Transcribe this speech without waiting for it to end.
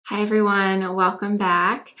Hi everyone, welcome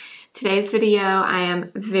back. Today's video I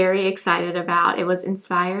am very excited about. It was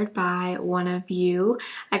inspired by one of you.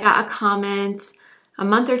 I got a comment a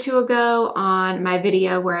month or two ago on my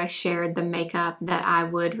video where I shared the makeup that I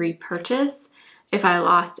would repurchase if I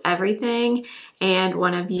lost everything. And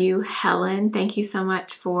one of you, Helen, thank you so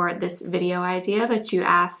much for this video idea, but you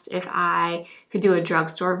asked if I could do a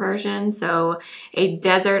drugstore version. So a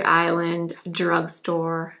desert island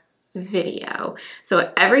drugstore video.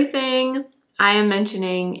 So everything I am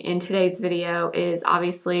mentioning in today's video is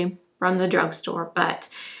obviously from the drugstore, but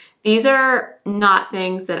these are not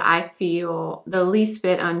things that I feel the least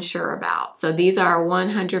bit unsure about. So these are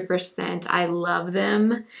 100%, I love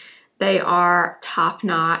them. They are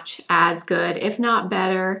top-notch, as good, if not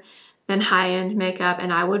better, than high-end makeup,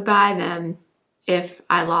 and I would buy them if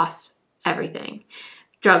I lost everything.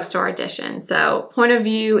 Drugstore edition. So point of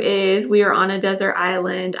view is we are on a desert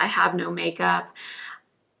island. I have no makeup.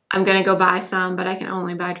 I'm gonna go buy some, but I can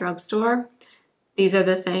only buy drugstore. These are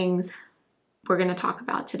the things we're gonna talk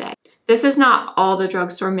about today. This is not all the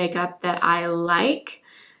drugstore makeup that I like.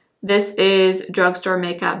 This is drugstore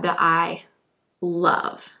makeup that I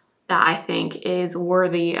love, that I think is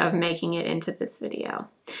worthy of making it into this video.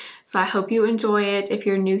 So I hope you enjoy it. If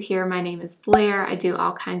you're new here, my name is Blair. I do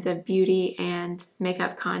all kinds of beauty and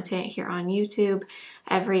makeup content here on YouTube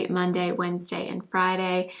every Monday, Wednesday, and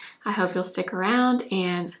Friday. I hope you'll stick around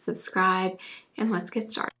and subscribe, and let's get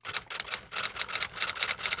started.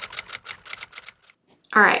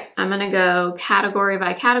 All right, I'm gonna go category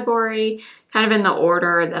by category, kind of in the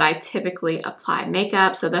order that I typically apply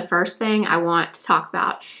makeup. So the first thing I want to talk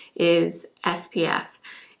about is SPF.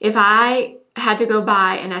 If I had to go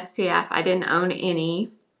buy an SPF, I didn't own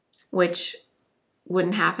any, which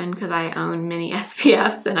wouldn't happen because I own many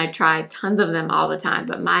SPFs and I try tons of them all the time,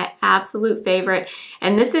 but my absolute favorite,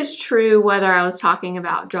 and this is true whether I was talking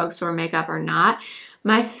about drugstore makeup or not,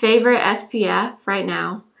 my favorite SPF right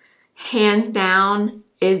now, hands down,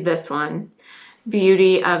 is this one,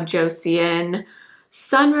 Beauty of Joseon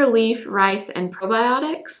Sun Relief Rice and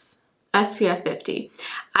Probiotics SPF 50.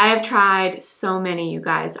 I have tried so many, you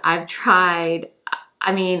guys. I've tried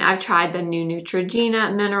the new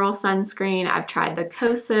Neutrogena mineral sunscreen. I've tried the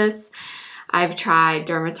Kosas. I've tried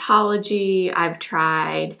Dermatology. I've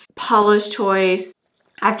tried Paula's Choice.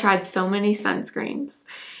 I've tried so many sunscreens,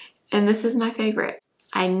 and this is my favorite.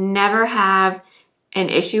 I never have an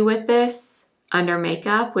issue with this under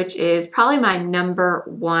makeup, which is probably my number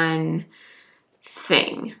one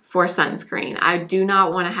thing for sunscreen. I do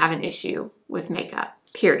not want to have an issue with makeup,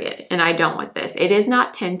 period. And I don't with this. It is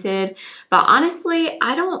not tinted, but honestly,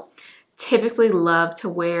 I don't typically love to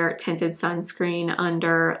wear tinted sunscreen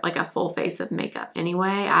under like a full face of makeup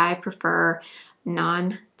anyway. I prefer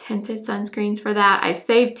non-tinted sunscreens for that. I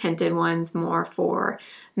save tinted ones more for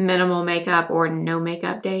minimal makeup or no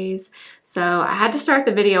makeup days. So I had to start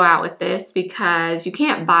the video out with this because you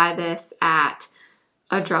can't buy this at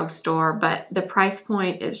a drugstore, but the price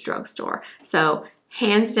point is drugstore. So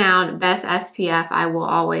hands down, best SPF I will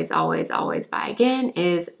always, always, always buy again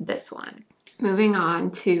is this one. Moving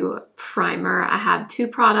on to primer. I have two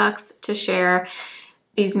products to share.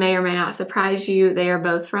 These may or may not surprise you. They are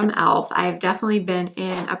both from e.l.f. I have definitely been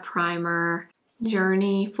in a primer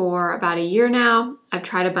journey for about a year now. I've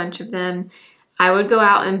tried a bunch of them. I would go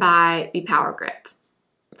out and buy the Power Grip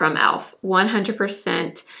from e.l.f.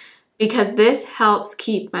 100%. because this helps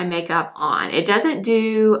keep my makeup on. It doesn't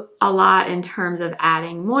do a lot in terms of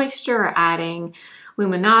adding moisture or adding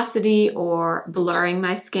luminosity or blurring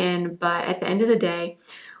my skin, but at the end of the day,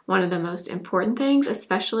 one of the most important things,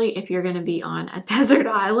 especially if you're gonna be on a desert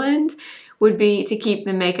island, would be to keep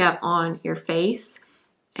the makeup on your face.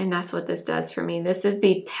 And that's what this does for me. This is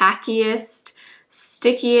the tackiest,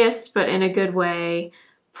 stickiest, but in a good way,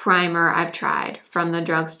 primer I've tried from the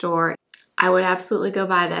drugstore. I would absolutely go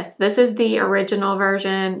buy this. This is the original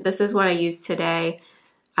version. This is what I use today.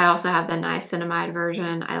 I also have the Niacinamide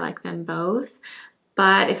version. I like them both.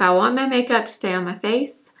 But if I want my makeup to stay on my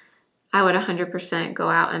face, I would 100% go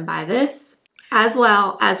out and buy this, as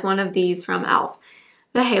well as one of these from e.l.f.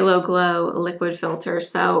 The Halo Glow liquid filter.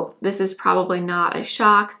 So this is probably not a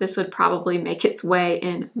shock. This would probably make its way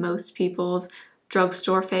in most people's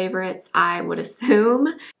drugstore favorites, I would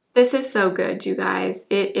assume. This is so good, you guys.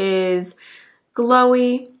 It is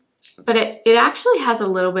glowy, but it actually has a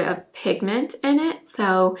little bit of pigment in it.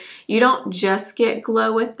 So you don't just get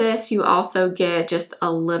glow with this, you also get just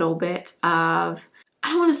a little bit of, I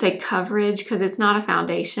don't want to say coverage because it's not a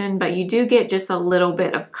foundation, but you do get just a little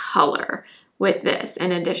bit of color with this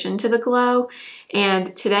in addition to the glow.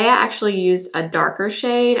 And today I actually used a darker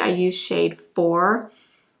shade. I used shade 4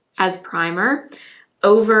 as primer.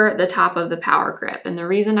 over the top of the Power Grip. And the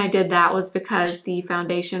reason I did that was because the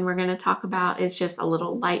foundation we're going to talk about is just a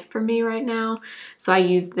little light for me right now. So I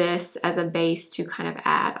use this as a base to kind of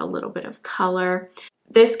add a little bit of color.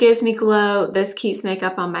 This gives me glow. This keeps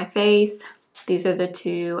makeup on my face. These are the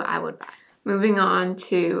two I would buy. Moving on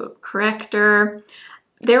to Corrector.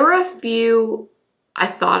 There were a few I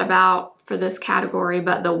thought about for this category,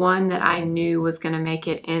 but the one that I knew was going to make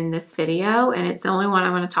it in this video, and it's the only one I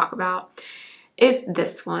want to talk about, is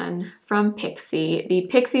this one from Pixi, the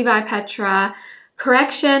Pixi by Petra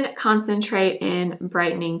Correction Concentrate in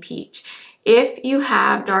Brightening Peach. If you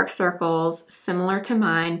have dark circles similar to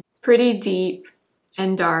mine, pretty deep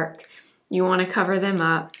and dark, you want to cover them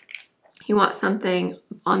up, you want something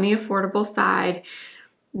on the affordable side,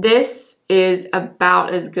 this is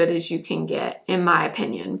about as good as you can get, in my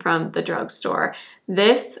opinion, from the drugstore.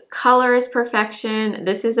 This color is perfection.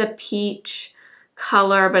 This is a peach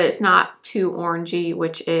color, but it's not too orangey,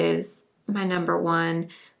 which is my #1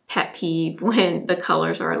 pet peeve when the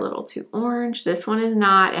colors are a little too orange. This one is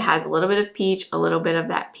not. It has a little bit of peach, a little bit of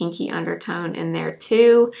that pinky undertone in there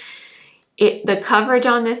too. The coverage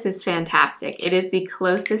on this is fantastic. It is the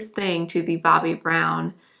closest thing to the Bobbi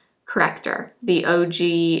Brown Corrector, the OG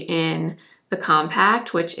in the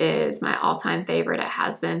compact, which is my all-time favorite. It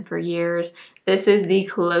has been for years. This is the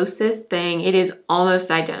closest thing. It is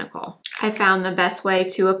almost identical. I found the best way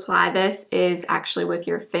to apply this is actually with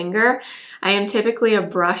your finger. I am typically a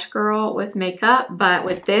brush girl with makeup, but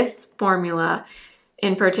with this formula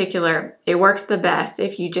in particular, it works the best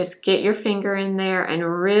if you just get your finger in there and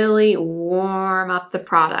really warm up the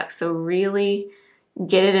product. So really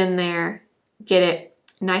get it in there, get it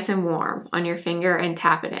nice and warm on your finger and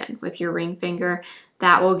tap it in with your ring finger.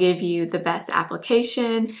 That will give you the best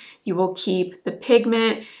application. You will keep the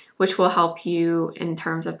pigment, which will help you in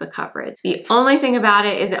terms of the coverage. The only thing about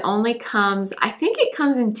it is it only comes, I think it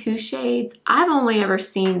comes in 2 shades. I've only ever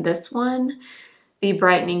seen this one, the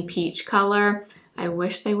Brightening Peach color. I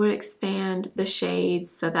wish they would expand the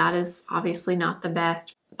shades, so that is obviously not the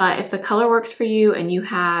best. But if the color works for you and you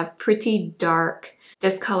have pretty dark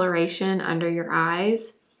discoloration under your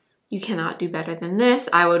eyes, you cannot do better than this.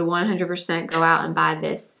 I would 100% go out and buy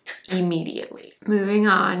this immediately. Moving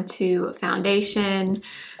on to foundation.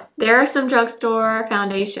 There are some drugstore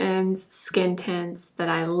foundations, skin tints that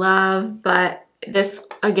I love, but this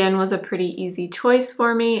again was a pretty easy choice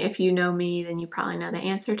for me. If you know me, then you probably know the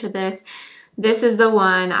answer to this. This is the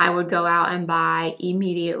one I would go out and buy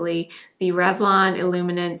immediately, the Revlon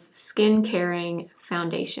Illuminance Skin Caring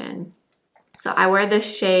Foundation. So I wear the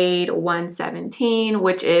shade 117,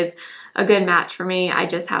 which is a good match for me. I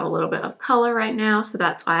just have a little bit of color right now, so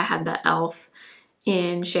that's why I had the e.l.f.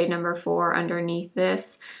 in shade #4 underneath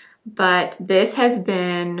this. But this has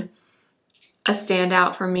been a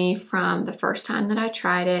standout for me from the first time that I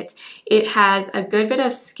tried it. It has a good bit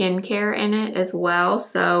of skincare in it as well.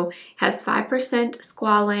 So it has 5%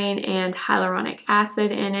 squalane and hyaluronic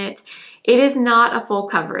acid in it. It is not a full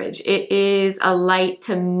coverage. It is a light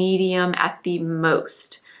to medium at the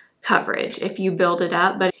most coverage if you build it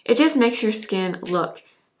up, but it just makes your skin look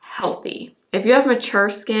healthy. If you have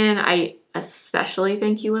mature skin, I especially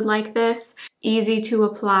think you would like this. Easy to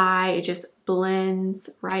apply. It just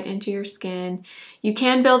blends right into your skin. You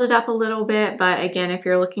can build it up a little bit, but again, if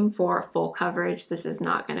you're looking for full coverage, this is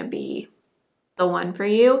not going to be the one for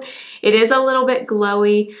you. It is a little bit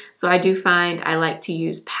glowy, so I do find I like to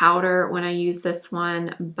use powder when I use this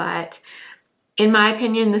one, but in my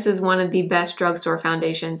opinion, this is one of the best drugstore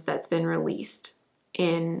foundations that's been released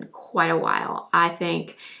in quite a while. I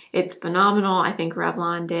think it's phenomenal. I think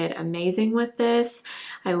Revlon did amazing with this.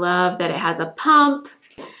 I love that it has a pump.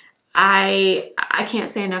 I can't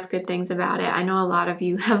say enough good things about it. I know a lot of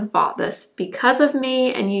you have bought this because of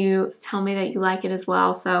me and you tell me that you like it as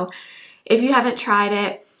well. So if you haven't tried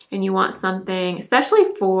it and you want something,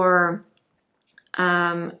 especially for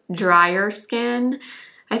drier skin,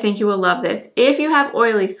 I think you will love this. If you have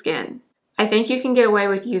oily skin, I think you can get away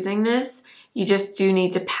with using this. You just do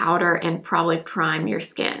need to powder and probably prime your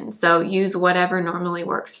skin. So use whatever normally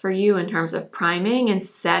works for you in terms of priming and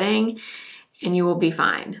setting, and you will be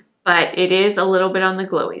fine. But it is a little bit on the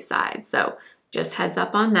glowy side, so just heads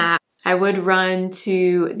up on that. I would run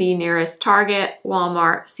to the nearest Target,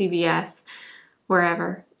 Walmart, CVS,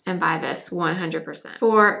 wherever, and buy this 100%.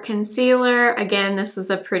 For concealer, again, this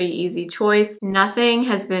was a pretty easy choice. Nothing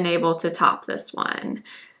has been able to top this one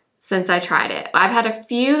since I tried it. I've had a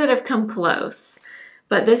few that have come close,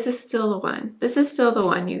 but this is still the one. This is still the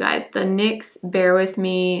one, you guys. The NYX Bear With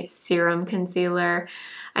Me Serum Concealer.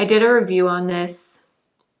 I did a review on this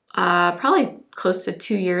probably close to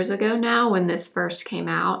 2 years ago now when this first came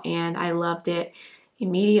out, and I loved it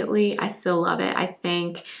immediately. I still love it. I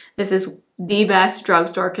think this is the best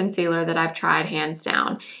drugstore concealer that I've tried, hands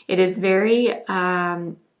down. It is very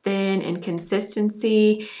thin in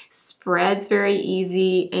consistency, spreads very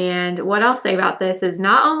easy, and what I'll say about this is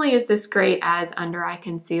not only is this great as under eye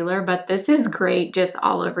concealer, but this is great just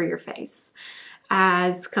all over your face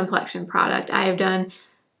as complexion product. I have done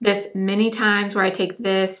this many times where I take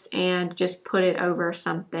this and just put it over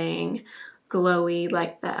something glowy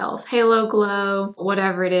like the e.l.f. Halo Glow,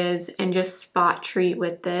 whatever it is, and just spot treat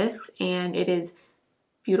with this, and it is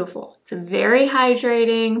beautiful. It's very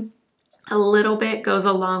hydrating. A little bit goes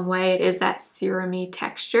a long way. It is that serum-y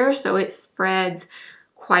texture, so it spreads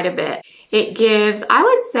quite a bit. It gives, I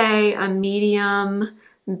would say, a medium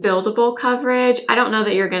buildable coverage. I don't know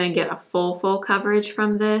that you're going to get a full coverage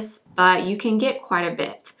from this, but you can get quite a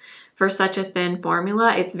bit. For such a thin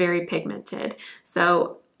formula, it's very pigmented.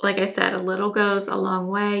 So like I said, a little goes a long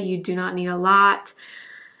way. You do not need a lot.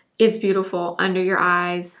 It's beautiful under your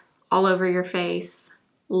eyes, all over your face.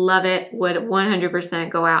 Love it. Would 100%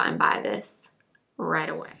 go out and buy this right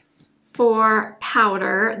away. For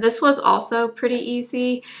powder, this was also pretty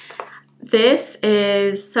easy. This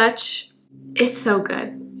is it's so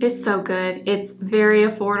good. It's so good. It's very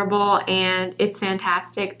affordable and it's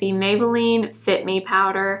fantastic. The Maybelline Fit Me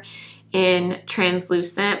powder in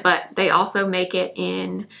translucent, but they also make it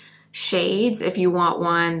in shades. If you want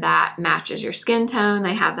one that matches your skin tone,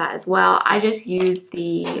 they have that as well. I just used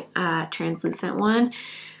the translucent one.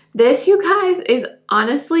 This, you guys, is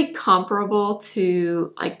honestly comparable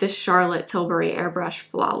to like the Charlotte Tilbury Airbrush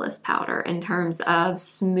Flawless powder in terms of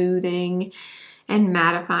smoothing and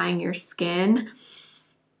mattifying your skin.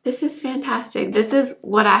 This is fantastic. This is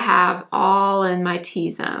what I have all in my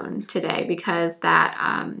T-zone today because that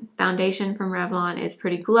foundation from Revlon is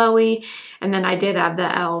pretty glowy, and then I did have the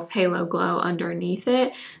e.l.f. Halo Glow underneath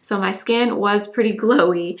it, so my skin was pretty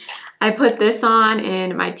glowy. I put this on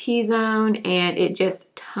in my T-zone and it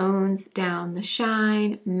just tones down the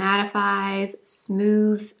shine, mattifies,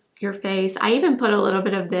 smooths your face. I even put a little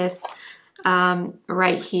bit of this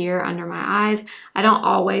right here under my eyes. I don't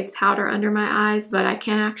always powder under my eyes, but I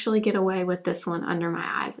can actually get away with this one under my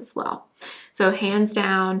eyes as well. So hands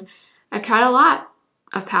down, I've tried a lot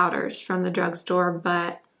of powders from the drugstore,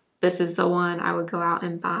 but this is the one I would go out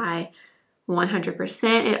and buy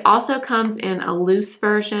 100%. It also comes in a loose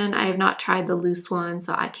version. I have not tried the loose one,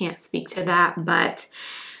 so I can't speak to that, but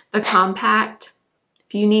the compact,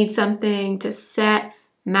 if you need something to set,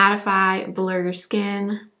 mattify, blur your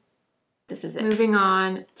skin, this is it. Moving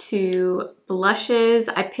on to blushes,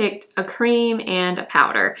 I picked a cream and a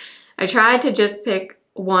powder. I tried to just pick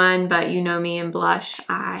one, but you know me in blush,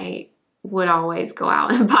 I would always go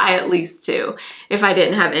out and buy at least two if I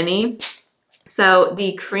didn't have any. So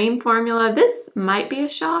the cream formula, this might be a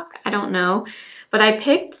shock, I don't know, but I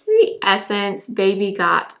picked the Essence Baby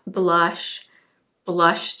Got Blush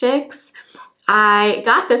sticks. I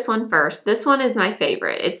got this one first. This one is my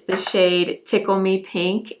favorite. It's the shade Tickle Me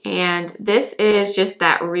Pink, and this is just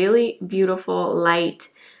that really beautiful light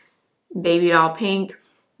baby doll pink.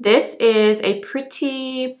 This is a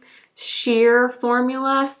pretty sheer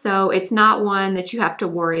formula, so it's not one that you have to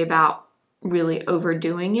worry about really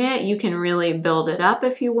overdoing it. You can really build it up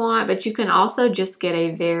if you want, but you can also just get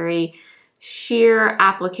a very sheer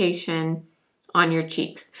application on your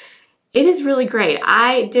cheeks. It is really great.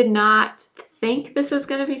 I did not think this was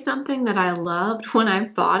going to be something that I loved when I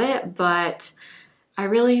bought it, but I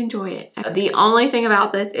really enjoy it. The only thing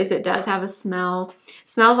about this is it does have a smell. It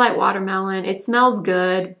smells like watermelon. It smells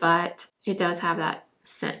good, but it does have that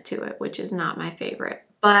scent to it, which is not my favorite.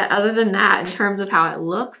 But other than that, in terms of how it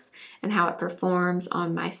looks and how it performs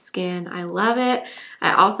on my skin, I love it.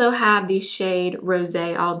 I also have the shade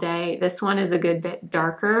Rosé All Day. This one is a good bit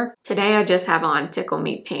darker. Today I just have on Tickle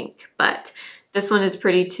Me Pink, but this one is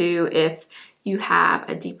pretty too if you have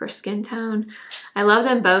a deeper skin tone. I love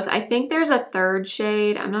them both. I think there's a third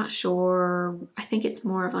shade. I'm not sure. I think it's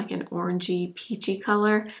more of like an orangey, peachy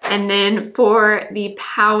color. And then for the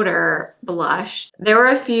powder blush, there were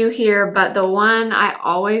a few here, but the one I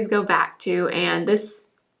always go back to, and this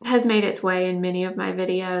has made its way in many of my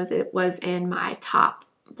videos. It was in my top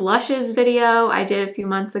blushes video I did a few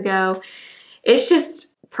months ago. It's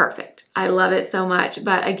just perfect. I love it so much.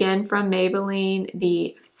 But again, from Maybelline,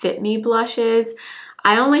 the Fit Me blushes,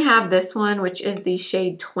 I only have this one, which is the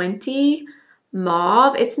shade 20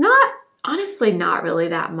 Mauve. It's not, honestly, not really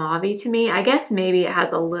that mauve-y to me. I guess maybe it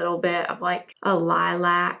has a little bit of like a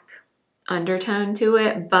lilac undertone to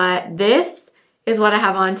it, but this is what I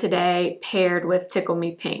have on today paired with Tickle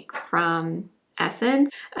Me Pink from Essence.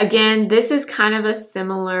 Again, this is kind of a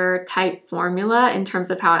similar type formula in terms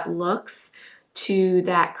of how it looks to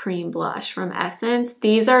that cream blush from Essence.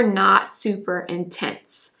 These are not super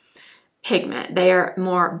intense pigment. They are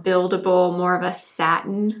more buildable, more of a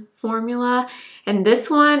satin formula. And this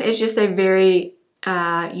one is just a very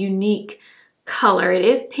unique color. It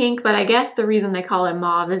is pink, but I guess the reason they call it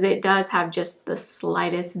mauve is it does have just the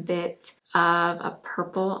slightest bit of a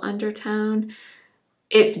purple undertone.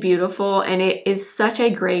 It's beautiful, and it is such a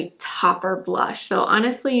great topper blush. So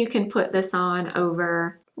honestly, you can put this on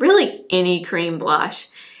over really any cream blush,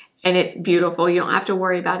 and it's beautiful. You don't have to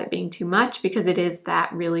worry about it being too much because it is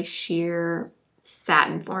that really sheer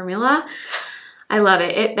satin formula. I love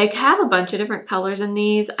it. They have a bunch of different colors in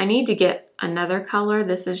these. I need to get another color.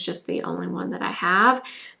 This is just the only one that I have.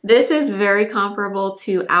 This is very comparable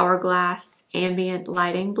to Hourglass Ambient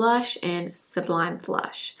Lighting Blush and Sublime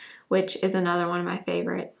Flush, which is another one of my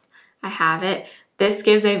favorites. I have it. This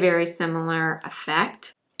gives a very similar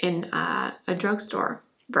effect in a drugstore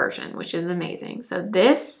version, which is amazing. So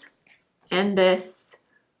this and this,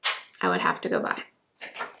 I would have to go buy.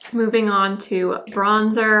 Moving on to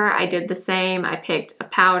bronzer, I did the same. I picked a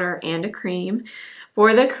powder and a cream.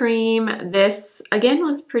 For the cream, this again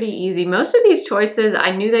was pretty easy. Most of these choices,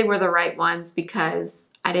 I knew they were the right ones because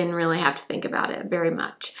I didn't really have to think about it very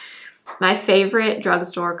much. My favorite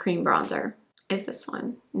drugstore cream bronzer is this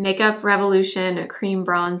one. Makeup Revolution Cream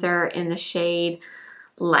Bronzer in the shade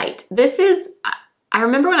Light. This is, I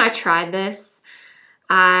remember when I tried this,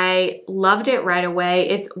 I loved it right away.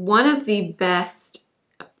 It's one of the best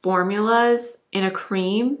formulas in a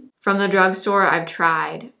cream from the drugstore I've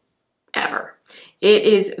tried ever. It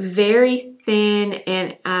is very thin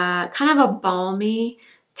and kind of a balmy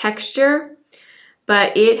texture,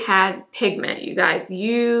 but it has pigment, you guys.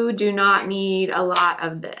 You do not need a lot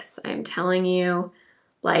of this. I'm telling you,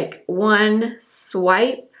 like one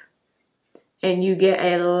swipe and you get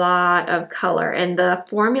a lot of color. And the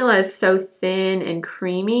formula is so thin and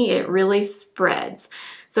creamy, it really spreads.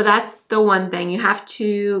 So that's the one thing. You have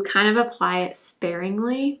to kind of apply it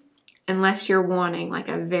sparingly unless you're wanting like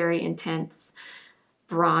a very intense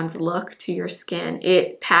bronze look to your skin.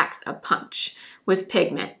 It packs a punch with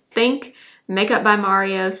pigment. Think Makeup by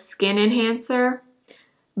Mario Skin Enhancer,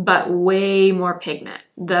 but way more pigment.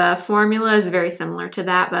 The formula is very similar to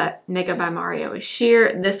that, but Makeup by Mario is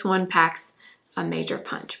sheer. This one packs a major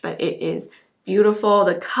punch, but it is beautiful.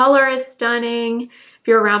 The color is stunning. If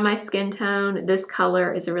you're around my skin tone, this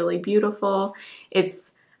color is really beautiful.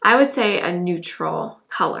 It's, I would say, a neutral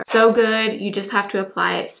color. So good, you just have to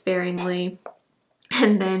apply it sparingly.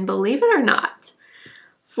 And then, believe it or not,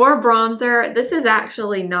 for bronzer, this is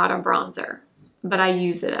actually not a bronzer, but I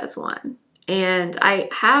use it as one. And I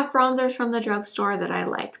have bronzers from the drugstore that I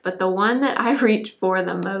like, but the one that I reach for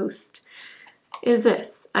the most is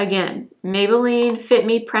this. Again, Maybelline Fit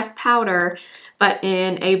Me Pressed Powder, but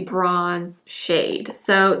in a bronze shade.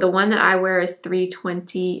 So the one that I wear is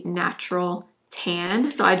 320 Natural Tan.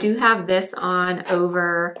 So I do have this on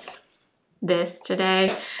over this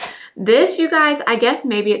today. This, you guys, I guess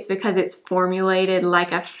maybe it's because it's formulated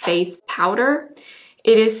like a face powder.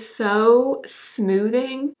 It is so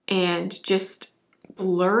smoothing and just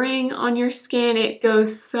blurring on your skin. It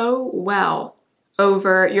goes so well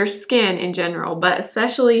over your skin in general, but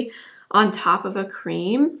especially on top of a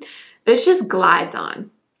cream. This just glides on.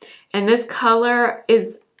 And this color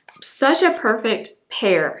is such a perfect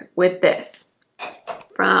pair with this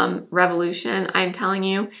from Revolution. I'm telling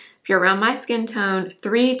you, if you're around my skin tone,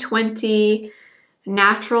 320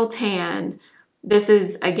 Natural Tan, this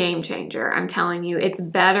is a game changer. I'm telling you, it's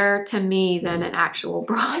better to me than an actual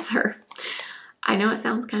bronzer. I know it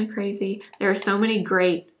sounds kind of crazy. There are so many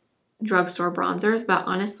great drugstore bronzers, but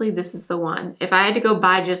honestly, this is the one. If I had to go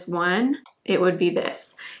buy just one, it would be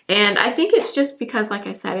this. And I think it's just because, like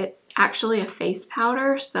I said, it's actually a face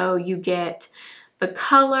powder, so you get the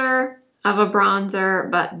color of a bronzer,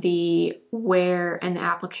 but the wear and the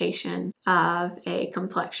application of a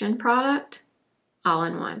complexion product all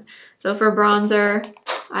in one. So for bronzer,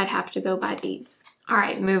 I'd have to go buy these. All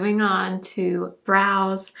right, moving on to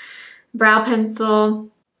brows. Brow pencil,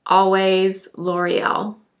 always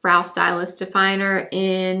L'Oreal Brow Stylist Definer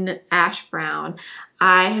in Ash Brown.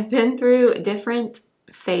 I have been through different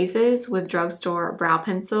phases with drugstore brow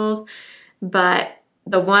pencils, but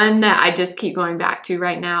the one that I just keep going back to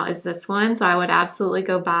right now is this one. So I would absolutely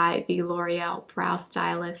go buy the L'Oreal Brow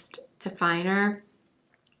Stylist Definer.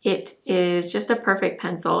 It is just a perfect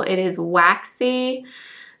pencil. It is waxy,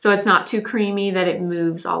 so it's not too creamy that it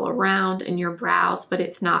moves all around in your brows, but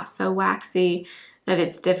it's not so waxy that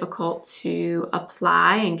it's difficult to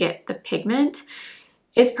apply and get the pigment.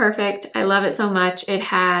 It's perfect. I love it so much. It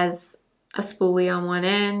has a spoolie on one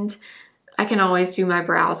end. I can always do my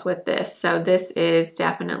brows with this. So this is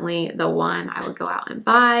definitely the one I would go out and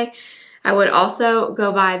buy. I would also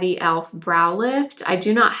go buy the e.l.f. Brow Lift. I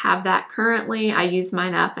do not have that currently. I used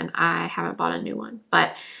mine up and I haven't bought a new one.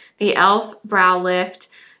 But the e.l.f. Brow Lift,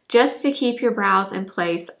 just to keep your brows in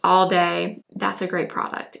place all day, that's a great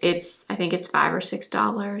product. I think it's $5 or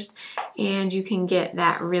 $6, and you can get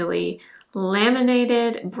that really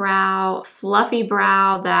laminated brow, fluffy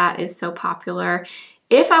brow that is so popular.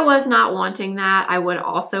 If I was not wanting that, I would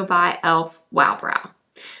also buy e.l.f. Wow Brow.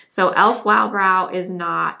 So e.l.f. Wow Brow it's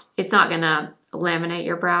not gonna laminate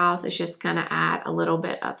your brows. It's just gonna add a little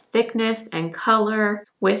bit of thickness and color.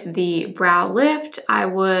 With the Brow Lift, I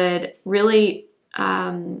would really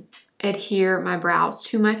adhere my brows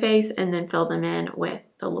to my face and then fill them in with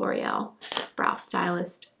the L'Oreal Brow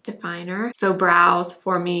Stylist Definer. So brows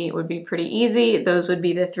for me would be pretty easy. Those would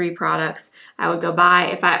be the 3 products I would go buy.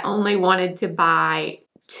 If I only wanted to buy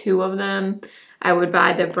 2 of them, I would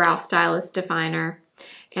buy the Brow Stylist Definer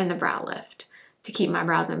and the Brow Lift to keep my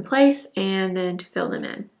brows in place and then to fill them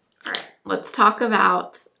in. All right, let's talk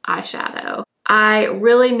about eyeshadow. I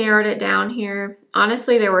really narrowed it down here.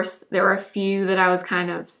 Honestly, there were a few that I was kind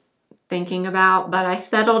of thinking about, but I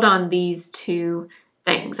settled on these 2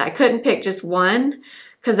 things. I couldn't pick just one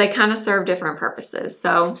because they kind of serve different purposes.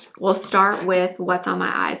 So we'll start with what's on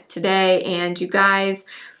my eyes today. And you guys,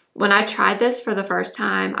 when I tried this for the first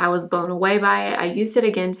time, I was blown away by it. I used it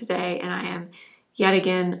again today and I am yet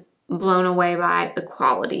again blown away by the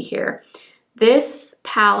quality here. This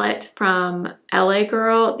palette from LA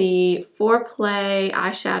Girl, the 4Play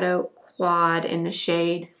Eyeshadow Quad in the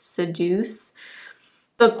shade Seduce.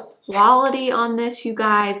 The quality on this, you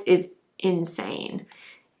guys, is insane.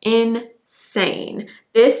 Insane.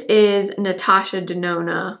 This is Natasha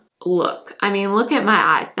Denona look. I mean, look at my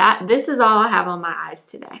eyes. This is all I have on my eyes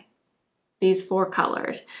today. These 4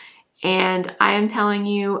 colors. And I am telling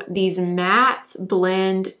you, these mattes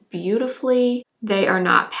blend beautifully. They are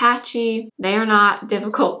not patchy. They are not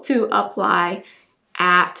difficult to apply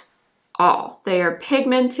at all. They are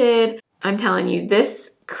pigmented. I'm telling you,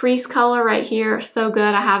 this crease color right here, so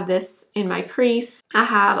good. I have this in my crease. I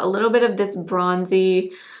have a little bit of this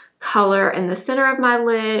bronzy color in the center of my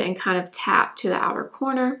lid and kind of tapped to the outer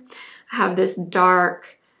corner. I have this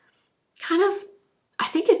dark, kind of, I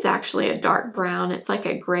think it's actually a dark brown. It's like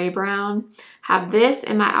a gray brown. Have this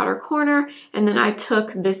in my outer corner, and then I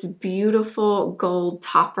took this beautiful gold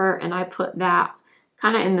topper and I put that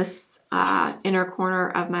kind of in this inner corner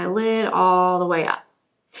of my lid all the way up.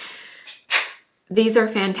 These are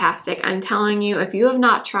fantastic. I'm telling you, if you have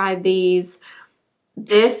not tried these,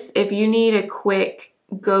 if you need a quick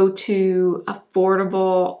go-to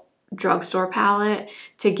affordable drugstore palette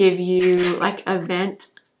to give you like event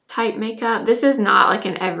type makeup, this is not like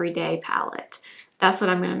an everyday palette. That's what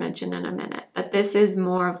I'm going to mention in a minute. But this is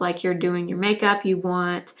more of like you're doing your makeup, you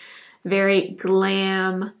want very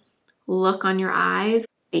glam look on your eyes.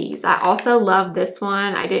 These. I also love this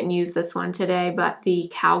one. I didn't use this one today, but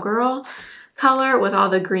the Cowgirl color with all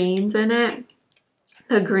the greens in it.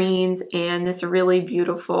 The greens and this really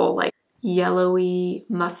beautiful like yellowy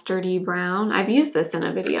mustardy brown. I've used this in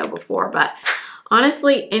a video before, but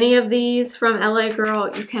honestly, any of these from LA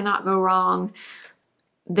Girl, you cannot go wrong.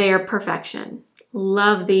 They're perfection.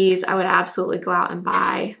 Love these. I would absolutely go out and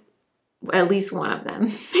buy at least one of them,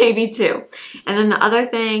 maybe 2. And then the other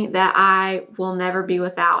thing that I will never be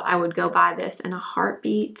without, I would go buy this in a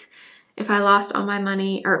heartbeat. If I lost all my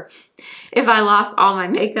money, or if I lost all my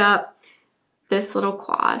makeup, this little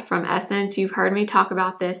quad from Essence. You've heard me talk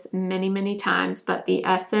about this many, many times, but the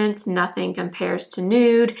Essence Nothing Compares to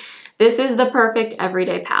Nude. This is the perfect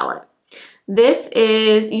everyday palette. This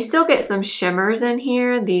is, you still get some shimmers in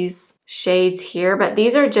here, these shades here, but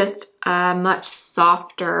these are just a much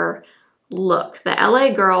softer look. The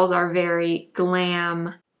LA Girls are very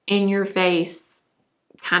glam, in your face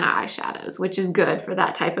kind of eyeshadows, which is good for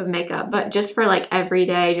that type of makeup, but just for like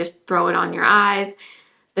everyday, just throw it on your eyes.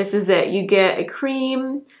 This is it. You get a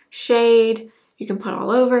cream shade you can put all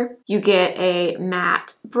over. You get a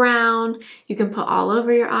matte brown you can put all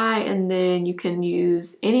over your eye, and then you can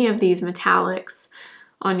use any of these metallics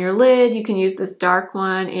on your lid. You can use this dark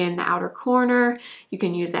one in the outer corner. You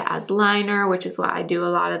can use it as liner, which is what I do a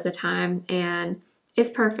lot of the time, and it's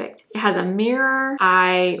perfect. It has a mirror.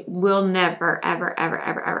 I will never, ever, ever,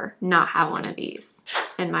 ever, ever not have one of these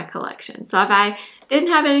in my collection. So if I didn't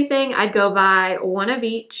have anything, I'd go buy one of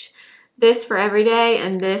each. This for everyday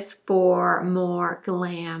and this for more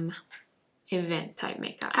glam event type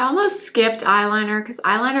makeup. I almost skipped eyeliner because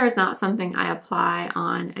eyeliner is not something I apply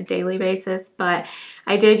on a daily basis, but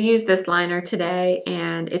I did use this liner today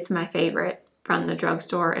and it's my favorite from the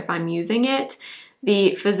drugstore if I'm using it.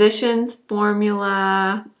 The Physicians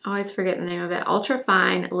Formula, I always forget the name of it, Ultra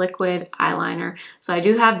Fine Liquid Eyeliner. So I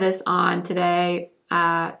do have this on today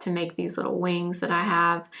to make these little wings that I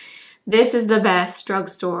have. This is the best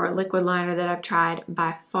drugstore liquid liner that I've tried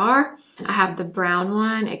by far. I have the brown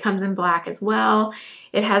one. It comes in black as well.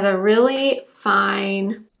 It has a really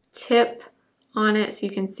fine tip on it, so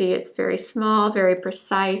you can see it's very small, very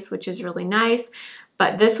precise, which is really nice.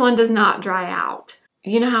 But this one does not dry out.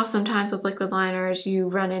 You know how sometimes with liquid liners you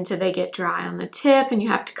run into they get dry on the tip and you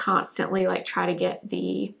have to constantly like try to get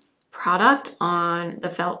the product on the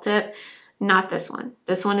felt tip? Not this one.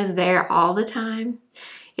 This one is there all the time.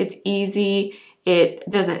 It's easy. It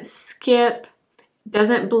doesn't skip,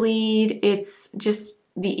 doesn't bleed. It's just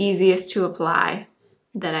the easiest to apply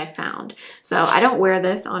that I found. So I don't wear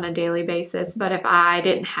this on a daily basis, but if I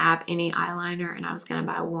didn't have any eyeliner and I was gonna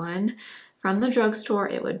buy one from the drugstore,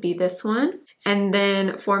 it would be this one. And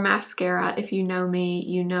then for mascara, if you know me,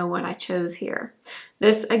 you know what I chose here.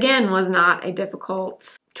 This again was not a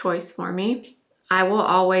difficult choice for me. I will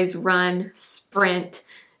always sprint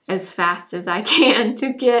as fast as I can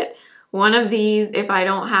to get one of these. If I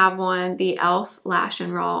don't have one, the e.l.f. Lash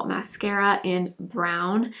and Roll Mascara in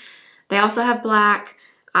brown. They also have black.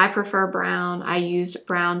 I prefer brown. I used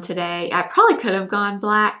brown today. I probably could have gone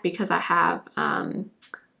black because I have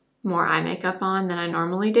more eye makeup on than I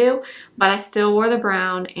normally do, but I still wore the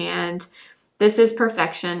brown, and this is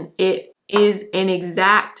perfection. It is an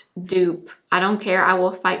exact dupe. I don't care. I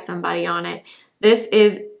will fight somebody on it. This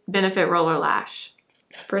is Benefit Roller Lash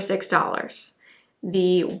for $6.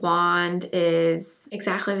 The wand is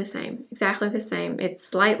exactly the same, exactly the same. It's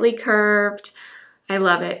slightly curved. I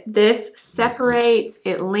love it. This separates,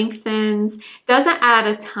 it lengthens, doesn't add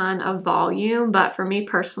a ton of volume, but for me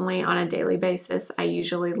personally on a daily basis, I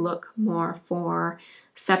usually look more for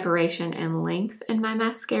separation and length in my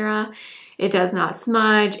mascara. It does not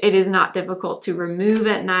smudge. It is not difficult to remove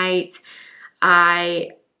at night.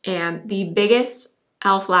 I am the biggest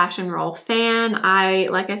e.l.f. Lash and Roll fan.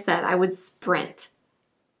 Like I said, I would sprint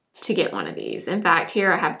to get one of these. In fact,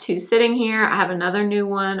 here I have two sitting here. I have another new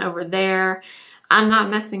one over there. I'm not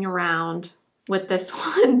messing around with this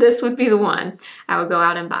one. This would be the one I would go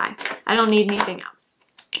out and buy. I don't need anything else.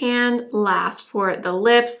 And last, for the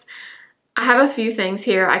lips, I have a few things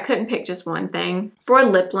here. I couldn't pick just one thing. For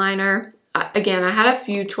lip liner, again, I had a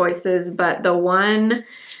few choices, but the one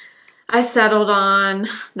I settled on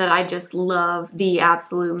that I just love the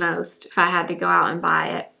absolute most, if I had to go out and buy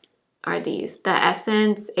it, are these. The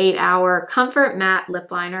Essence 8-Hour Comfort Matte Lip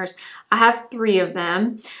Liners. I have 3 of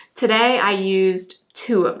them. Today I used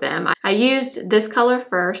 2 of them. I used this color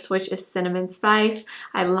first, which is Cinnamon Spice.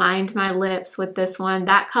 I lined my lips with this one.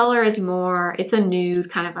 That color is more, it's a nude,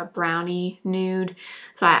 kind of a brownie nude.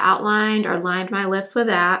 So I outlined or lined my lips with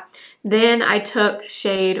that. Then I took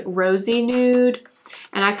shade Rosy Nude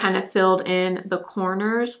and I kind of filled in the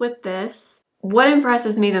corners with this. What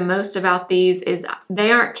impresses me the most about these is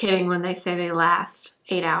they aren't kidding when they say they last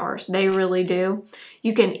 8 hours. They really do.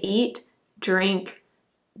 You can eat, drink,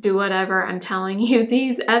 do whatever. I'm telling you,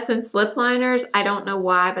 these Essence lip liners, I don't know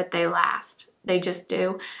why, but they last. They just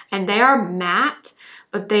do. And they are matte,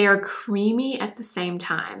 but they are creamy at the same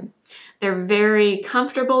time. They're very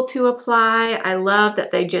comfortable to apply. I love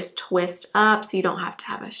that they just twist up so you don't have to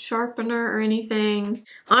have a sharpener or anything.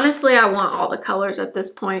 Honestly, I want all the colors at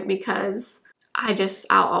this point because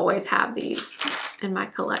I'll always have these in my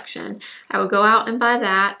collection. I will go out and buy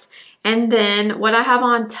that. And then what I have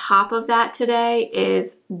on top of that today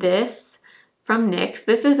is this from NYX.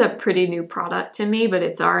 This is a pretty new product to me, but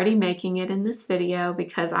it's already making it in this video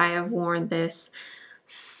because I have worn this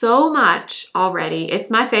so much already. It's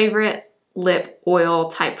my favorite lip oil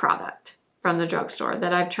type product from the drugstore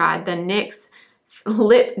that I've tried. The NYX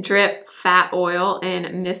Lip Drip Fat Oil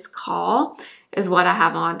in Miss Call is what I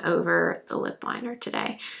have on over the lip liner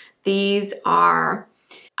today. These are,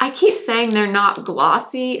 I keep saying they're not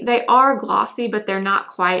glossy. They are glossy, but they're not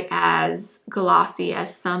quite as glossy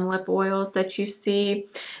as some lip oils that you see.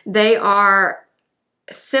 They are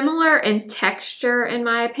similar in texture, in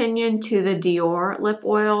my opinion, to the Dior lip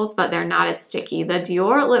oils, but they're not as sticky. The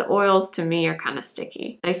Dior lip oils to me are kind of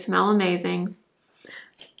sticky. They smell amazing.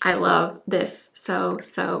 I love this so,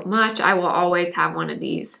 so much. I will always have one of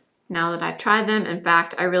these now that I've tried them. In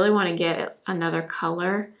fact, I really want to get another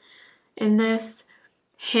color in this.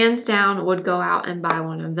 Hands down, would go out and buy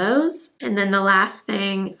one of those. And then the last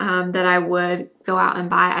thing that I would go out and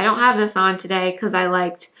buy, I don't have this on today because I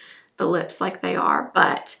liked the lips like they are,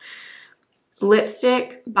 but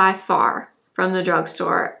lipstick by far from the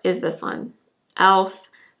drugstore is this one. e.l.f.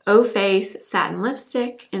 O-Face Satin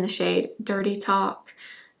Lipstick in the shade Dirty Talk.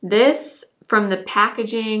 This, from the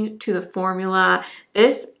packaging to the formula,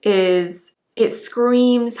 it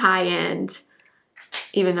screams high-end,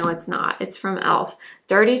 even though it's not. It's from e.l.f.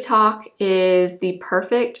 Dirty Talk is the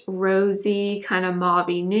perfect rosy kind of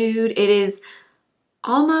mauvey nude. It is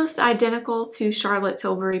almost identical to Charlotte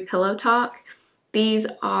Tilbury Pillow Talk. These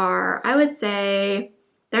are, I would say,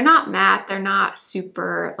 they're not matte, they're not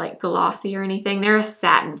super like glossy or anything. They're a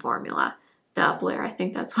satin formula. Blair, I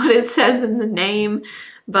think that's what it says in the name,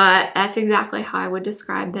 but that's exactly how I would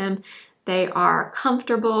describe them. They are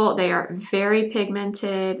comfortable, they are very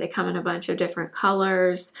pigmented, they come in a bunch of different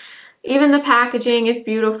colors. Even the packaging is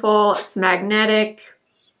beautiful, it's magnetic.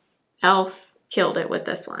 e.l.f. killed it with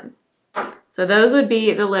this one. So those would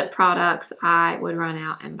be the lip products I would run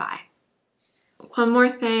out and buy. One more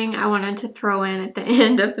thing I wanted to throw in at the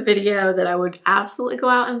end of the video that I would absolutely go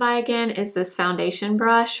out and buy again is this foundation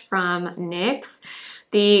brush from NYX.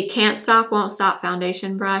 The Can't Stop Won't Stop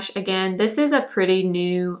foundation brush. Again, this is a pretty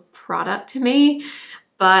new product to me,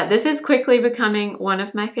 but this is quickly becoming one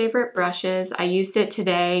of my favorite brushes. I used it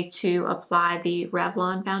today to apply the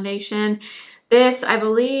Revlon foundation. This, I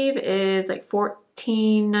believe, is like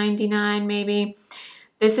 $14.99 maybe.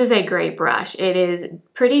 This is a great brush. It is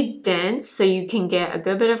pretty dense, so you can get a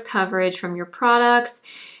good bit of coverage from your products.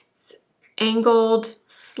 It's angled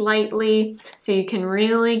slightly, so you can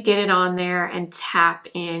really get it on there and tap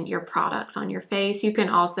in your products on your face. You can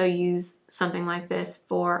also use something like this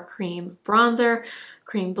for cream bronzer,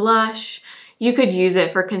 cream blush. You could use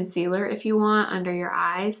it for concealer if you want under your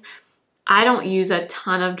eyes. I don't use a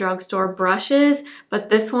ton of drugstore brushes, but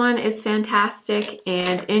this one is fantastic.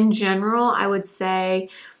 And in general, I would say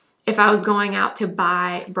if I was going out to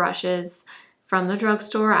buy brushes from the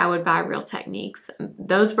drugstore, I would buy Real Techniques.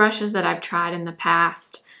 Those brushes that I've tried in the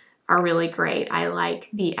past are really great. I like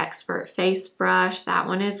the Expert Face brush. That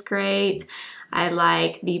one is great. I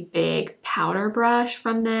like the big powder brush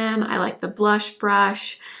from them. I like the blush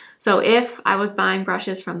brush. So if I was buying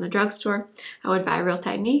brushes from the drugstore, I would buy Real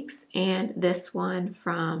Techniques and this one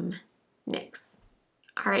from NYX.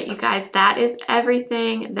 All right, you guys, that is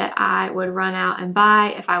everything that I would run out and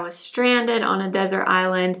buy if I was stranded on a desert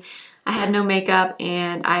island. I had no makeup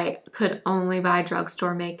and I could only buy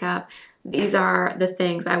drugstore makeup. These are the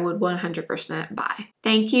things I would 100% buy.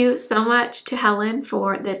 Thank you so much to Helen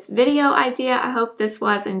for this video idea. I hope this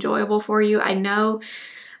was enjoyable for you. I know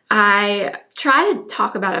I try to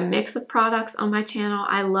talk about a mix of products on my channel.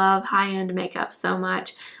 I love high-end makeup so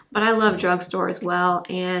much, but I love drugstore as well,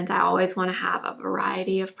 and I always want to have a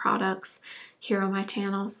variety of products here on my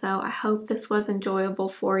channel, so I hope this was enjoyable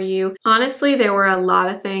for you. Honestly, there were a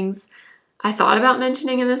lot of things I thought about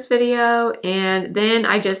mentioning in this video, and then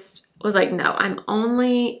I just was like, no, I'm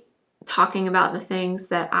only talking about the things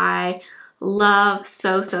that I love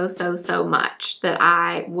so much that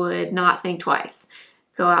I would not think twice.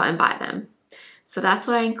 Go out and buy them. So that's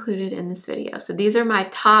what I included in this video. So these are my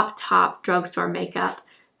top drugstore makeup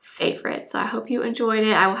favorites. So I hope you enjoyed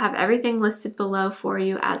it. I will have everything listed below for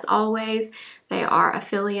you as always. They are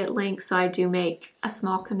affiliate links, so I do make a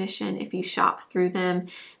small commission if you shop through them.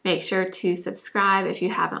 Make sure to subscribe if you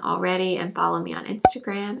haven't already and follow me on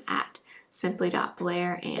Instagram at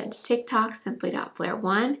simply.blair and TikTok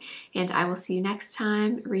simply.blair1. And I will see you next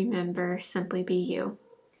time. Remember, simply be you.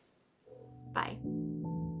 Bye.